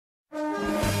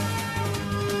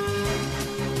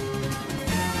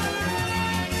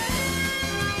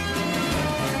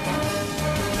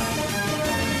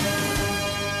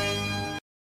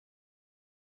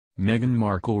Meghan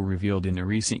Markle revealed in a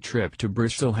recent trip to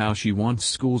Bristol how she wants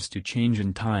schools to change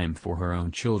in time for her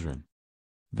own children.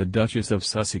 The Duchess of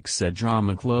Sussex said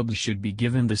drama clubs should be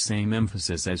given the same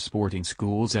emphasis as sporting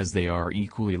schools, as they are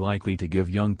equally likely to give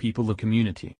young people a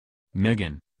community.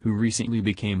 Meghan, who recently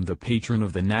became the patron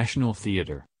of the National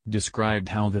Theatre, described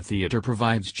how the theatre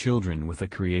provides children with a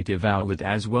creative outlet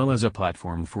as well as a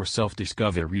platform for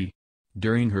self-discovery.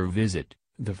 During her visit,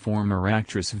 the former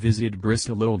actress visited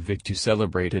Bristol Old Vic to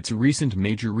celebrate its recent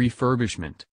major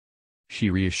refurbishment.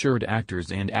 She reassured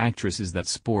actors and actresses that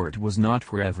sport was not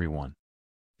for everyone.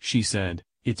 She said,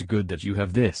 "It's good that you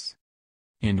have this.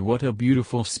 And what a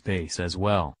beautiful space as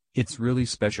well, it's really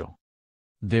special.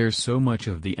 There's so much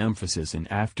of the emphasis in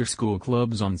after-school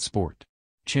clubs on sport.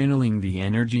 Channeling the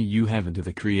energy you have into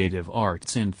the creative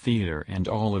arts and theater, and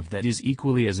all of that is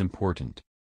equally as important.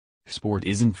 Sport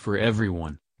isn't for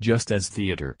everyone, just as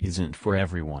theater isn't for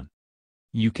everyone.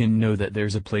 You can know that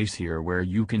there's a place here where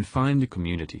you can find a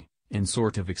community, and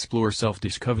sort of explore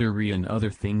self-discovery and other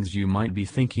things you might be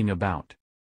thinking about."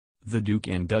 The Duke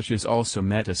and Duchess also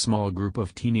met a small group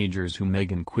of teenagers who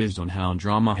Meghan quizzed on how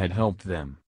drama had helped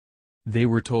them. They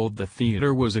were told the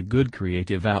theater was a good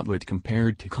creative outlet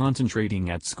compared to concentrating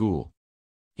at school.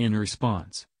 In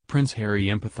response, Prince Harry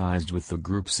empathized with the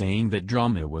group, saying that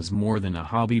drama was more than a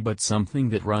hobby but something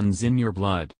that runs in your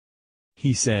blood.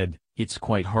 He said, "It's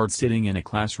quite hard sitting in a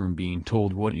classroom being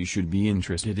told what you should be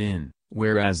interested in,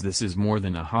 whereas this is more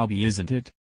than a hobby, isn't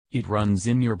it? It runs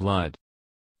in your blood."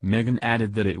 Meghan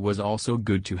added that it was also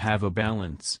good to have a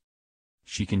balance.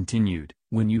 She continued,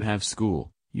 "When you have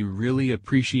school, you really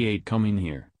appreciate coming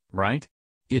here, right?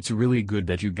 It's really good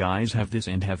that you guys have this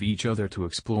and have each other to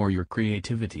explore your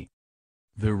creativity."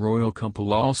 The royal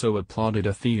couple also applauded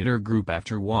a theater group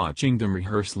after watching them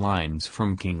rehearse lines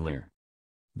from King Lear.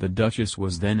 The Duchess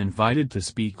was then invited to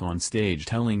speak on stage,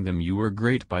 telling them "You were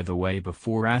great, by the way,"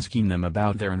 before asking them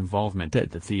about their involvement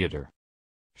at the theater.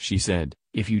 She said,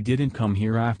 "If you didn't come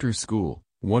here after school,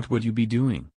 what would you be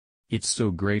doing? It's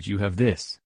so great you have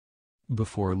this."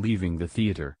 Before leaving the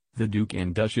theater, the Duke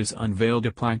and Duchess unveiled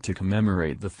a plaque to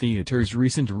commemorate the theater's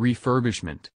recent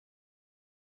refurbishment.